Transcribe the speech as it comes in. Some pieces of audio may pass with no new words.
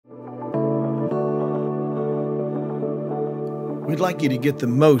We'd like you to get the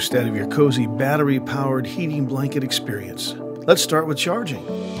most out of your Cozee battery-powered heating blanket experience. Let's start with charging.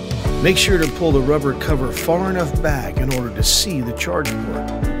 Make sure to pull the rubber cover far enough back in order to see the charge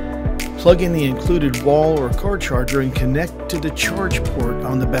port. Plug in the included wall or car charger and connect to the charge port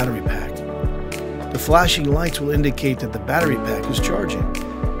on the battery pack. The flashing lights will indicate that the battery pack is charging.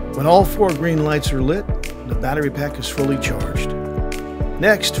 When all 4 green lights are lit, the battery pack is fully charged.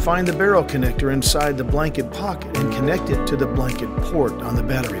 Next, find the barrel connector inside the blanket pocket and connect it to the blanket port on the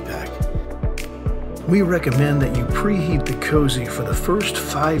battery pack. We recommend that you preheat the Cozee for the first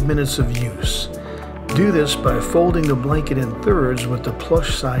 5 minutes of use. Do this by folding the blanket in thirds with the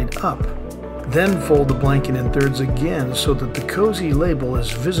plush side up. Then fold the blanket in thirds again so that the Cozee label is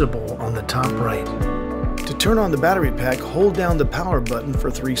visible on the top right. To turn on the battery pack, hold down the power button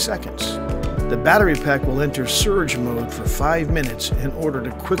for 3 seconds. The battery pack will enter surge mode for 5 minutes in order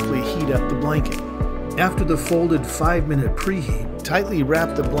to quickly heat up the blanket. After the folded 5-minute preheat, tightly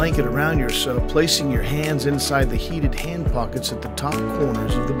wrap the blanket around yourself, placing your hands inside the heated hand pockets at the top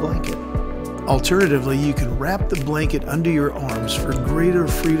corners of the blanket. Alternatively, you can wrap the blanket under your arms for greater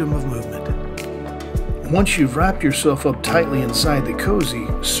freedom of movement. Once you've wrapped yourself up tightly inside the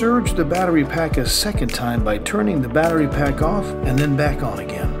Cozee, surge the battery pack a second time by turning the battery pack off and then back on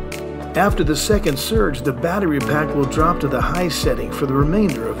again. After the second surge, the battery pack will drop to the high setting for the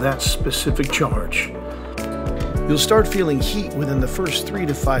remainder of that specific charge. You'll start feeling heat within the first 3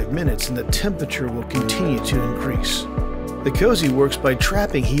 to 5 minutes, and the temperature will continue to increase. The Cozee works by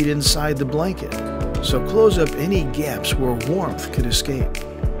trapping heat inside the blanket, so close up any gaps where warmth could escape.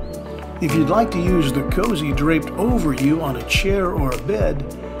 If you'd like to use the Cozee draped over you on a chair or a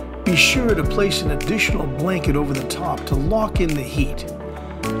bed, be sure to place an additional blanket over the top to lock in the heat.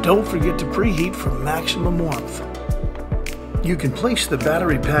 Don't forget to preheat for maximum warmth. You can place the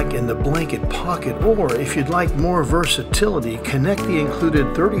battery pack in the blanket pocket, or if you'd like more versatility, connect the included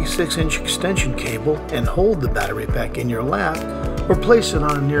 36-inch extension cable and hold the battery pack in your lap or place it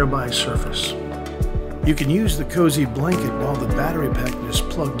on a nearby surface. You can use the Cozee blanket while the battery pack is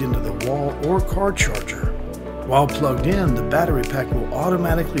plugged into the wall or car charger. While plugged in, the battery pack will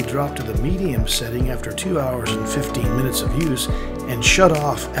automatically drop to the medium setting after 2 hours and 15 minutes of use and shut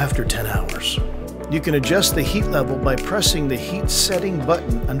off after 10 hours. You can adjust the heat level by pressing the heat setting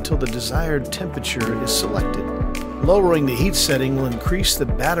button until the desired temperature is selected. Lowering the heat setting will increase the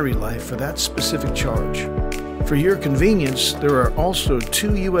battery life for that specific charge. For your convenience, there are also 2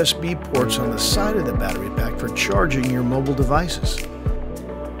 USB ports on the side of the battery pack for charging your mobile devices.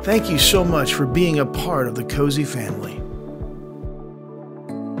 Thank you so much for being a part of the Cozee family.